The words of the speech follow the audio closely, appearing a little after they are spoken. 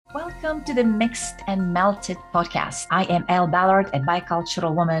Welcome to the Mixed and Melted podcast. I am Elle Ballard, a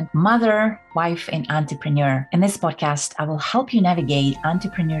bicultural woman, mother, wife, and entrepreneur. In this podcast, I will help you navigate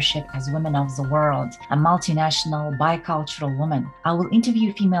entrepreneurship as women of the world, a multinational bicultural woman. I will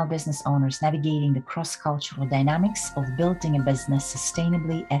interview female business owners navigating the cross-cultural dynamics of building a business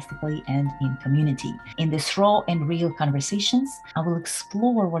sustainably, ethically, and in community. In these raw and real conversations, I will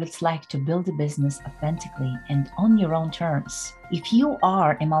explore what it's like to build a business authentically and on your own terms. If you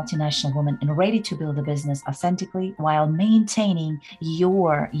are a multinational woman and ready to build a business authentically while maintaining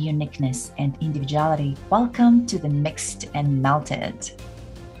your uniqueness and individuality, welcome to the Mixed and Melted.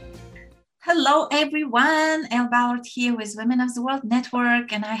 Hello, everyone. Elle Ballard here with Women of the World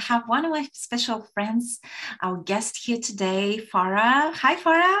Network, and I have one of my special friends, our guest here today, Farrah. Hi,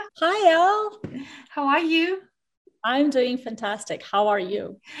 Farrah. Hi, Elle. How are you? I'm doing fantastic. How are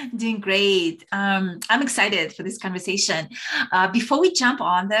you? Doing great. I'm excited for this conversation. Before we jump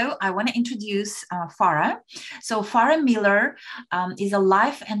on, though, I want to introduce Farrah. So Farrah Miller is a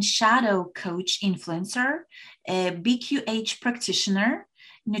life and shadow coach influencer, a BQH practitioner,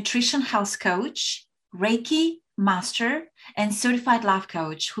 nutrition health coach, Reiki master, and certified life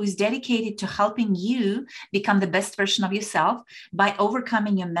coach who is dedicated to helping you become the best version of yourself by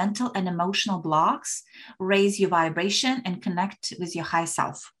overcoming your mental and emotional blocks, raise your vibration, and connect with your high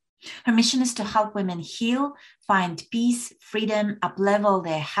self. Her mission is to help women heal, find peace, freedom, uplevel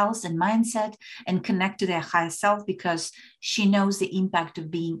their health and mindset, and connect to their higher self because she knows the impact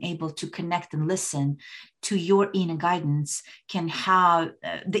of being able to connect and listen to your inner guidance can have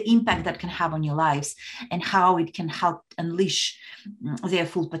the impact that can have on your lives and how it can help unleash their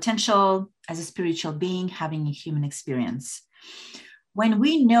full potential as a spiritual being having a human experience. When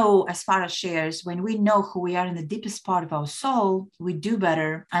we know, as Farrah shares, when we know who we are in the deepest part of our soul, we do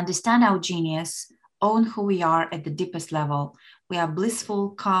better, understand our genius, own who we are at the deepest level. We are blissful,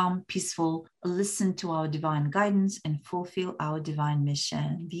 calm, peaceful, listen to our divine guidance, and fulfill our divine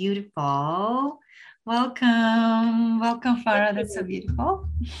mission. Beautiful. Welcome, Farrah. That's so beautiful.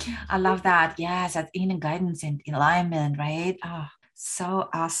 I love that. Yes, that inner guidance and alignment, right? So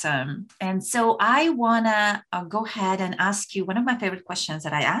awesome. And so I want to go ahead and ask you one of my favorite questions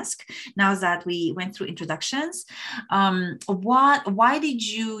that I ask now that we went through introductions. Why did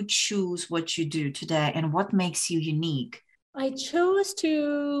you choose what you do today and what makes you unique? I chose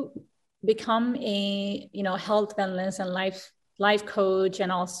to become a, health, wellness, and life coach,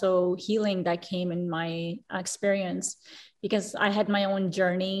 and also healing that came in my experience because I had my own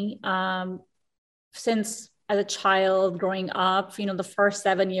journey since as a child growing up, the first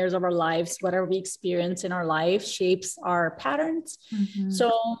 7 years of our lives, whatever we experience in our life shapes our patterns. Mm-hmm. So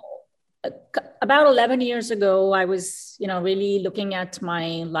about 11 years ago, I was, really looking at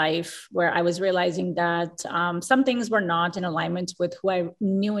my life where I was realizing that some things were not in alignment with who I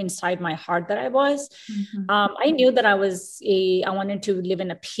knew inside my heart that I was. Mm-hmm. I knew that I wanted to live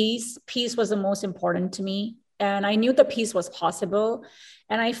in a peace. Peace was the most important to me. And I knew the peace was possible.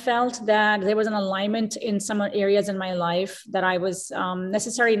 And I felt that there was an alignment in some areas in my life that I was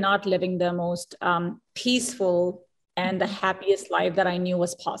necessarily not living the most peaceful and the happiest life that I knew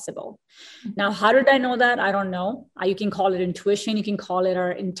was possible. Now, how did I know that? I don't know. You can call it intuition. You can call it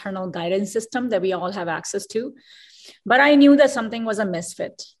our internal guidance system that we all have access to. But I knew that something was a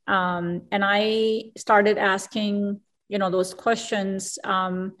misfit. And I started asking, those questions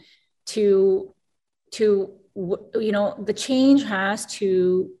the change has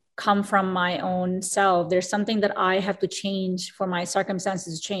to come from my own self. There's something that I have to change for my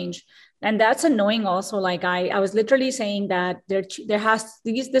circumstances to change. And that's a knowing also, like I was literally saying that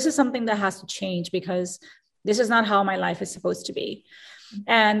this is something that has to change because this is not how my life is supposed to be.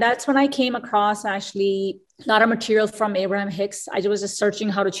 And that's when I came across actually a lot of material from Abraham Hicks. I was just searching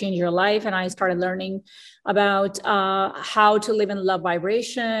how to change your life. And I started learning about how to live in love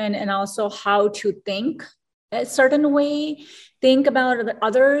vibration and also how to think a certain way, think about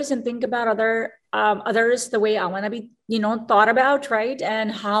others and think about others the way I want to be, thought about, right? And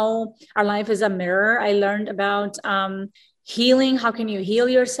how our life is a mirror. I learned about healing. How can you heal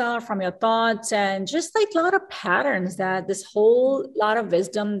yourself from your thoughts? And just like a lot of patterns that this whole lot of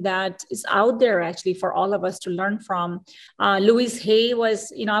wisdom that is out there actually for all of us to learn from. Louise Hay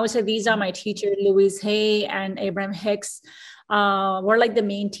was, I would say these are my teachers, Louise Hay and Abraham Hicks were like the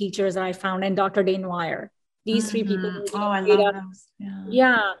main teachers that I found, and Dr. Dane Wire. These three people. I love those.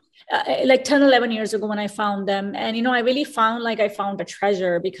 Yeah. Like 10, 11 years ago when I found them. And, I really found like I found a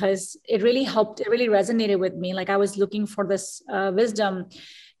treasure because it really helped. It really resonated with me. Like I was looking for this wisdom.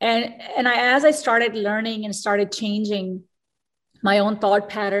 And as I started learning and started changing, my own thought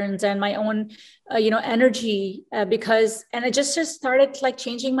patterns and my own energy, and it just started like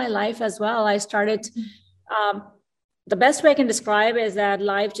changing my life as well. I started um, the best way I can describe it is that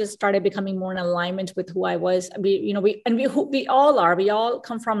life just started becoming more in alignment with who I was. We all are. We all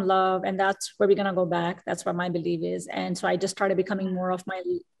come from love, and that's where we're gonna go back. That's what my belief is. And so I just started becoming more of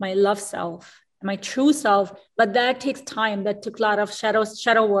my love self, my true self. But that takes time. That took a lot of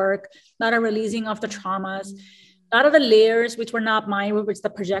shadow work, a lot of releasing of the traumas, a lot of the layers which were not mine, which the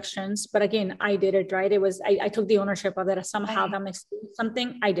projections. But again, I did it, right? It was I took the ownership of it. Somehow that makes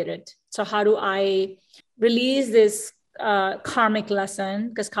something. I did it. So how do I release this karmic lesson?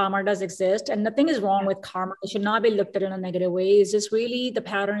 Because karma does exist, and nothing is wrong with karma. It should not be looked at in a negative way. It's just really the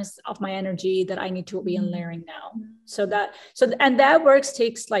patterns of my energy that I need to be unlayering now. And that work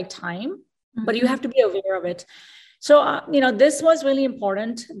takes like time, but you have to be aware of it. So this was really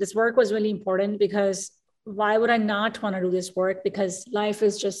important. This work was really important because why would I not want to do this work? Because life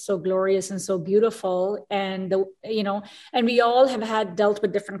is just so glorious and so beautiful. And, and we all have had dealt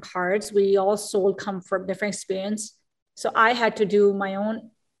with different cards. We all soul come from different experience. So I had to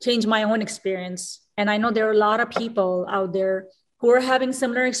change my own experience. And I know there are a lot of people out there who are having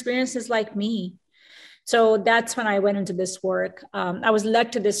similar experiences like me. So that's when I went into this work. I was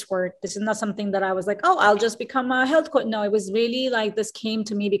led to this work. This is not something that I was like, oh, I'll just become a health coach. No, it was really like this came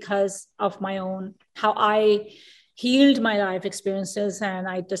to me because of how I healed my life experiences. And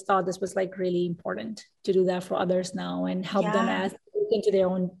I just thought this was like really important to do that for others now and help them as into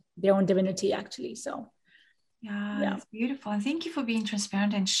their own divinity, actually. So yeah, it's beautiful. And thank you for being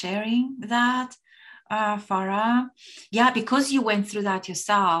transparent and sharing that. Farrah. Yeah, because you went through that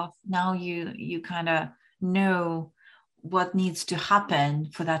yourself, now you kind of know what needs to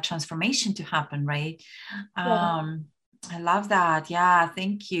happen for that transformation to happen, right? I love that. Yeah,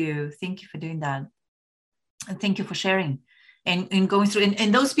 thank you for doing that, and thank you for sharing and going through.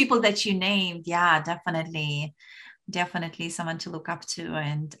 And those people that you named, yeah, definitely someone to look up to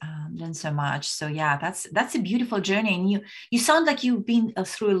and learn so much. So yeah, that's a beautiful journey. And you sound like you've been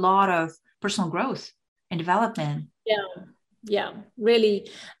through a lot of personal growth and development. Yeah,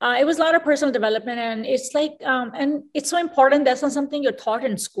 really. It was a lot of personal development, and it's like, and it's so important. That's not something you're taught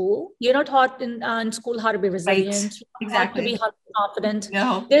in school. You're not taught in school how to be resilient, right. Exactly. How to be confident.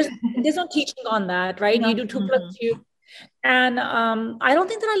 No. There's no teaching on that, right? No. You do 2 + 2. And I don't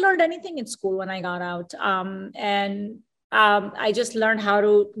think that I learned anything in school when I got out. I just learned how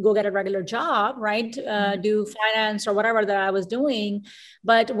to go get a regular job, right? Do finance or whatever that I was doing.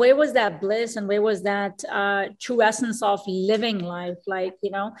 But where was that bliss and where was that true essence of living life? Like,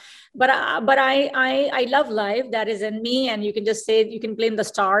 but I love life that is in me. And you can just say, you can blame the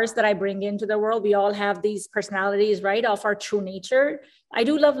stars that I bring into the world. We all have these personalities, right? Of our true nature. I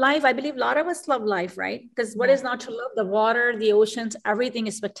do love life. I believe a lot of us love life, right? Because what is not to love? The water, the oceans, everything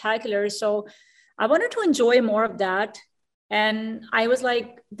is spectacular. So I wanted to enjoy more of that. And I was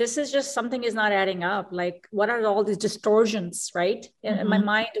like, this is just something is not adding up. Like, what are all these distortions, right? In my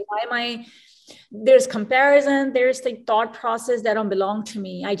mind, there's comparison, there's like thought process that don't belong to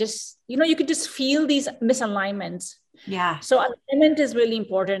me. I just, you could just feel these misalignments. Yeah. So alignment is really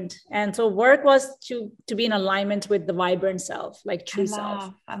important. And so work was to be in alignment with the vibrant self, like true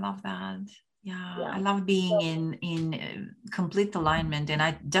self. I love that. Yeah, I love being in complete alignment. And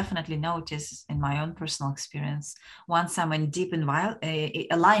I definitely notice in my own personal experience, once I'm in deep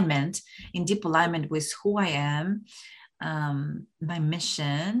alignment with who I am, my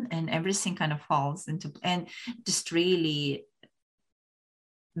mission, and everything kind of falls into, and just really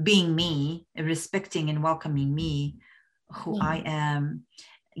being me, respecting and welcoming me, who I am.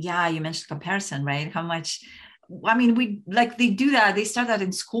 Yeah, you mentioned comparison, right? How much, I mean, they do that. They start that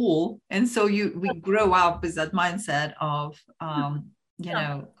in school. And so we grow up with that mindset of,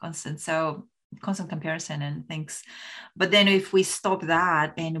 constant comparison and things. But then if we stop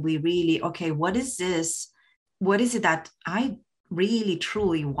that and we really, okay, what is this? What is it that I really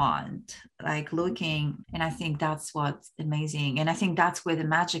truly want? Like looking, and I think that's what's amazing. And I think that's where the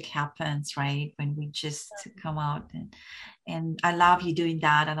magic happens, right? When we just come out and I love you doing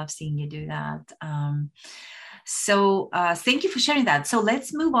that. I love seeing you do that. So thank you for sharing that. So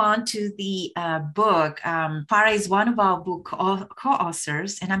let's move on to the book. Farrah is one of our book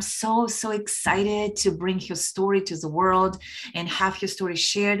co-authors, and I'm so excited to bring her story to the world and have her story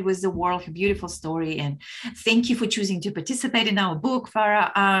shared with the world, her beautiful story. And thank you for choosing to participate in our book,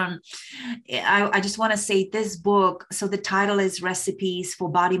 Farrah. I just want to say this book, so the title is Recipes for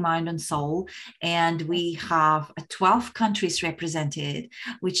Body, Mind, and Soul, and we have 12 countries represented,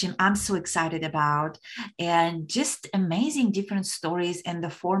 which I'm so excited about. And and just amazing different stories. And the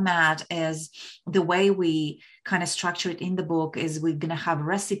format is the way we kind of structure it in the book is we're going to have a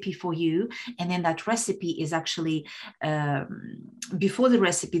recipe for you. And then that recipe is actually, before the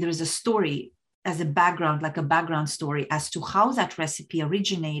recipe, there is a story as a background, like a background story as to how that recipe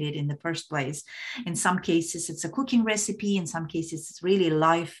originated in the first place. In some cases, it's a cooking recipe. In some cases, it's really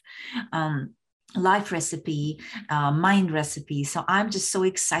life recipe, mind recipe. So I'm just so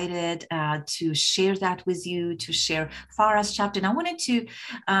excited to share that with you, to share Farrah's chapter. And I wanted to,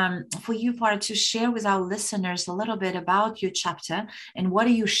 for you, Farrah, to share with our listeners a little bit about your chapter and what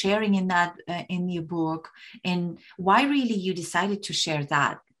are you sharing in that, in your book, and why really you decided to share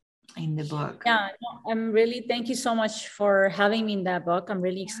that in the book. Yeah, I'm really, thank you so much for having me in that book. I'm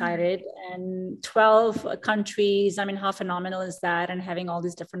really excited. And 12 countries, I mean, how phenomenal is that? And having all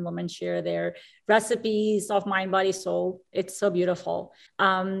these different women share their recipes of mind, body, soul. It's so beautiful.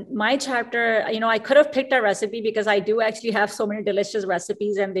 My chapter, I could have picked a recipe because I do actually have so many delicious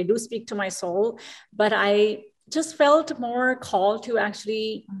recipes and they do speak to my soul, but I just felt more called to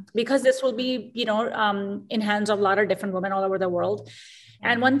actually, because this will be, in hands of a lot of different women all over the world.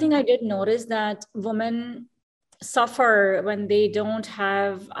 And one thing I did notice that women suffer when they don't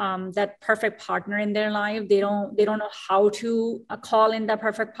have that perfect partner in their life. They don't know how to call in that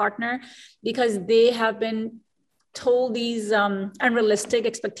perfect partner because they have been told these unrealistic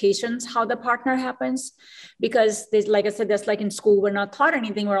expectations how the partner happens, because there's, like I said, that's like in school we're not taught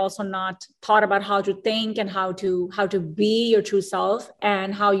anything. We're also not taught about how to think and how to be your true self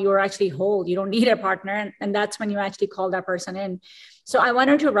and how you're actually whole. You don't need a partner, and that's when you actually call that person in. So I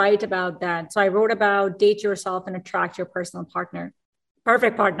wanted to write about that. So I wrote about date yourself and attract your personal partner.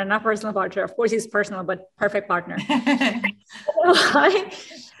 Perfect partner, not personal partner. Of course, he's personal, but perfect partner.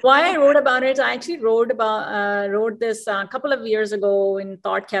 Why I wrote about it, I actually wrote this a couple of years ago in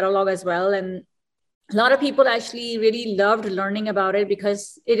Thought Catalog as well. And a lot of people actually really loved learning about it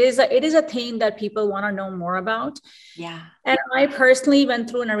because it is a thing that people want to know more about. Yeah. And I personally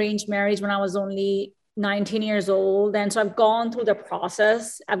went through an arranged marriage when I was only 19 years old. And so I've gone through the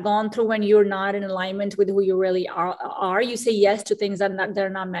process. I've gone through when you're not in alignment with who you really are. You say yes to things that they're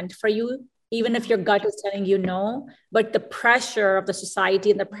not meant for you, even if your gut is telling you no. But the pressure of the society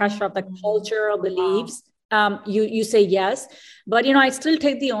and the pressure of the cultural beliefs, you say yes. But, I still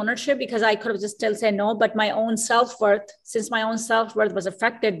take the ownership because I could have just still said no. But my own self-worth, since my own self-worth was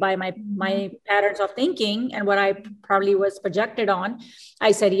affected by my patterns of thinking and what I probably was projected on,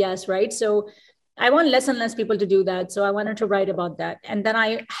 I said yes, right? So I want less and less people to do that. So I wanted to write about that. And then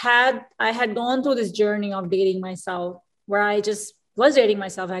I had gone through this journey of dating myself, where I just was dating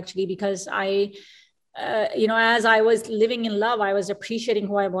myself actually, because I, as I was living in love, I was appreciating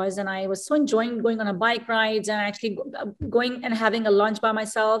who I was. And I was so enjoying going on a bike rides and actually going and having a lunch by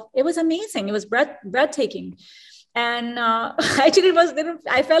myself. It was amazing. It was breathtaking. And actually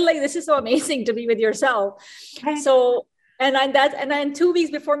I felt like this is so amazing to be with yourself. So, and then 2 weeks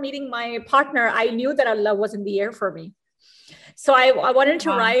before meeting my partner, I knew that love was in the air for me. So I wanted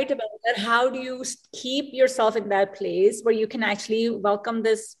to write about that. How do you keep yourself in that place where you can actually welcome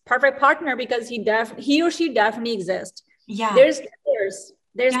this perfect partner, because he or she definitely exists. Yeah. There's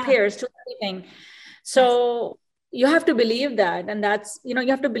pairs to everything. So you have to believe that. And that's, you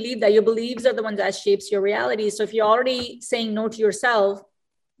have to believe that your beliefs are the ones that shapes your reality. So if you're already saying no to yourself,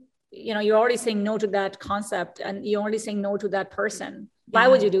 you're already saying no to that concept, and you're already saying no to that person. Why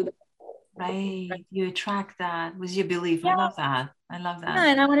would you do that? Right. You attract that with your belief. Yeah. I love that. Yeah,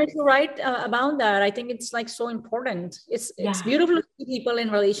 and I wanted to write about that. I think it's like so important. It's beautiful to see people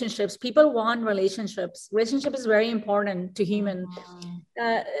in relationships. People want relationships. Relationship is very important to human.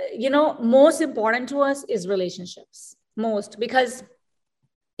 Most important to us is relationships. Most, because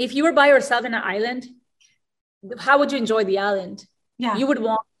if you were by yourself in an island, how would you enjoy the island? Yeah. You would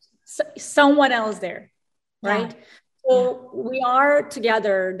want someone else there, right? So we are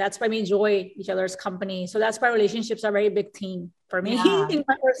together. That's why we enjoy each other's company. So that's why relationships are a very big theme for me in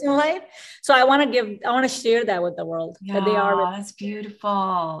my personal life. So I want to share that with the world. That they are. That's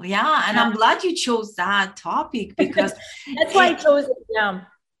beautiful. Yeah. And I'm glad you chose that topic, because that's why I chose it.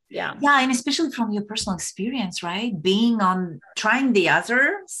 Yeah. And especially from your personal experience, right? Being trying the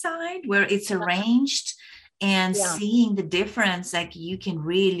other side where it's arranged and seeing the difference, like you can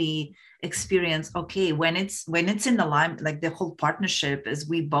really experience, okay, when it's in the line, like the whole partnership is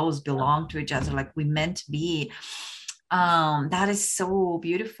we both belong to each other, like we meant to be. That is so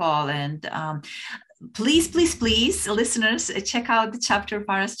beautiful. And please, listeners, check out the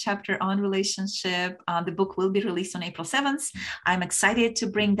Farrah's chapter on relationship. The book will be released on April 7th. I'm excited to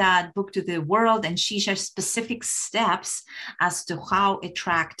bring that book to the world, and she shares specific steps as to how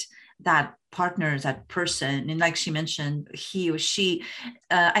attract that partner, that person, and like she mentioned, he or she,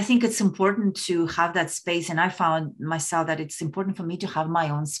 I think it's important to have that space. And I found myself that it's important for me to have my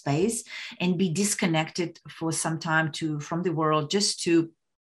own space and be disconnected for some time from the world, just to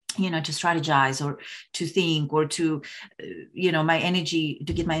to strategize or to think or to my energy,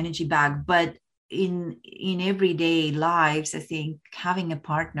 to get my energy back. But in everyday lives, I think having a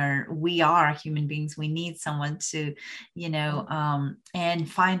partner, we are human beings, we need someone to and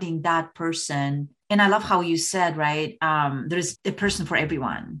finding that person. And I love how you said, right, there's a person for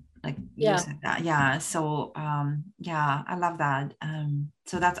everyone, like you said that. Yeah. So I love that.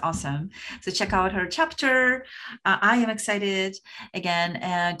 So that's awesome. So check out her chapter. I am excited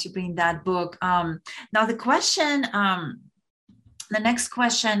again to bring that book. Now the next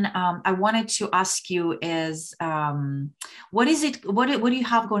question I wanted to ask you is, what do you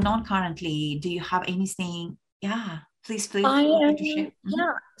have going on currently? Do you have anything? Yeah, please. Yeah.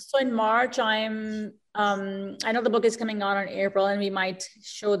 So in March, I know the book is coming out in April, and we might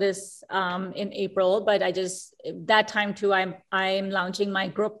show this in April, but that time too, I'm launching my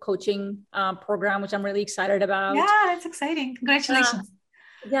group coaching program, which I'm really excited about. Yeah, it's exciting. Congratulations.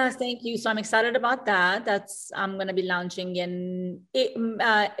 Yes, thank you. So I'm excited about that. I'm going to be launching in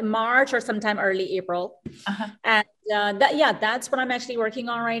March or sometime early April. And that's what I'm actually working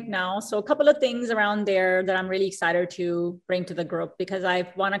on right now. So a couple of things around there that I'm really excited to bring to the group, because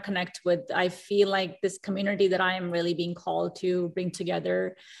I want to connect with, I feel like this community that I am really being called to bring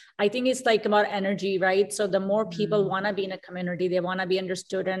together. I think it's like about energy, right? So the more people want to be in a community, they want to be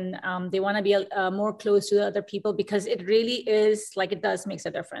understood, and they want to be more close to other people, because it really is like, it does makes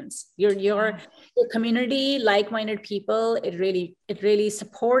a difference. Your community, like-minded people, it really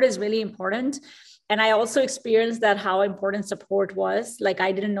support is really important. And I also experienced that how important support was. Like,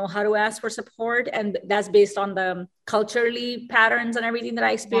 I didn't know how to ask for support, and that's based on the culturally patterns and everything that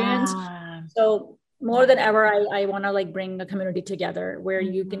I experienced. So more than ever, I want to like bring a community together where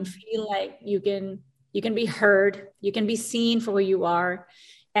you can feel like you can be heard, you can be seen for who you are,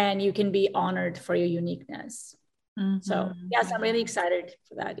 and you can be honored for your uniqueness. So yes, I'm really excited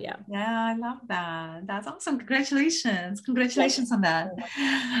for that. Yeah, I love that. That's awesome. Congratulations on that.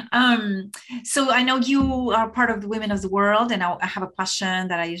 So I know you are part of the Women of the World, and I have a question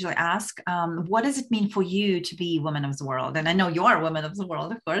that I usually ask. What does it mean for you to be Women of the World? And I know you are Women of the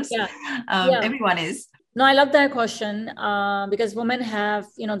World, of course. Everyone is. No, I love that question, because women have,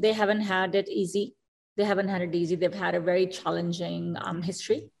 they haven't had it easy. They've had a very challenging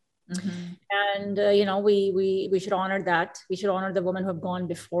history. And we should honor that. We should honor the women who have gone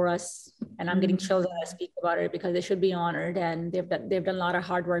before us. And I'm getting chills when I speak about it, because they should be honored, and they've done a lot of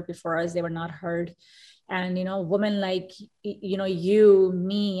hard work before us. They were not heard. And women like you,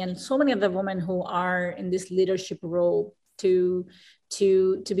 me, and so many other women who are in this leadership role to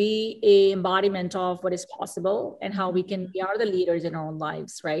be a embodiment of what is possible and how we are the leaders in our own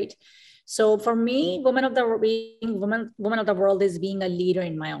lives, right? So for me, woman of the world is being a leader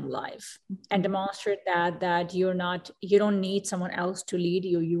in my own life, and demonstrate that you don't need someone else to lead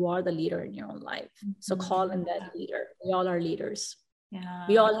you. You are the leader in your own life. So call in that leader. We all are leaders. Yeah.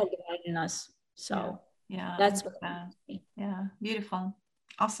 We all have divine in us. So that's what yeah, beautiful.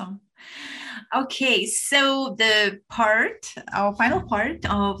 Awesome. Okay, so our final part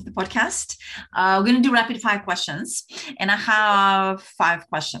of the podcast, we're going to do rapid fire questions, and I have 5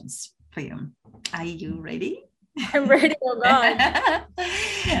 questions for you. Are you ready? I'm ready. Oh God.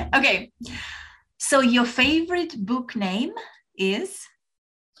 Okay. So your favorite book name is?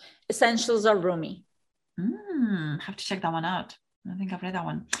 Essentials of Rumi. Have to check that one out. I think I've read that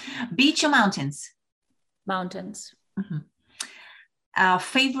one. Beach or mountains? Mountains.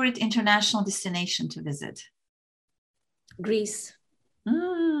 Favorite international destination to visit? Greece.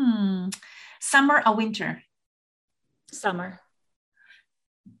 Summer or winter? Summer.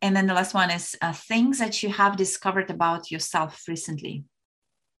 And then the last one is things that you have discovered about yourself recently.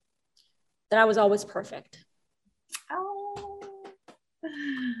 That I was always perfect. Oh,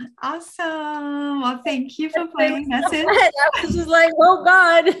 awesome. Well, thank you for playing. That's it. I was just like, oh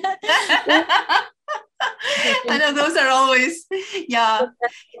God. I know those are always,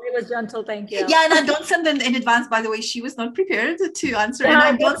 It was gentle, thank you. Yeah, and I don't send them in advance, by the way. She was not prepared to answer, and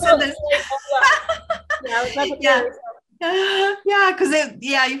I don't send them. Because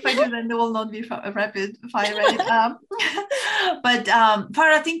if I do, then they will not be rapid fire, right? But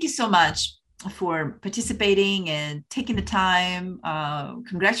Farrah, thank you so much for participating and taking the time.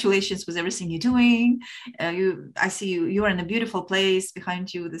 Congratulations with everything you're doing. I see you are in a beautiful place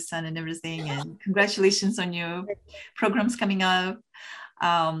behind you with the sun and everything, and congratulations on your programs coming up.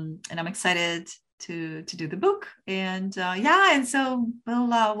 And I'm excited to do the book. And and so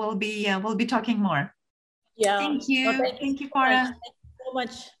we'll be talking more. Yeah. Thank you. Well, thank you Thank you, so much. Farrah. Thank you so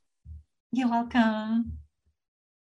much. You're welcome.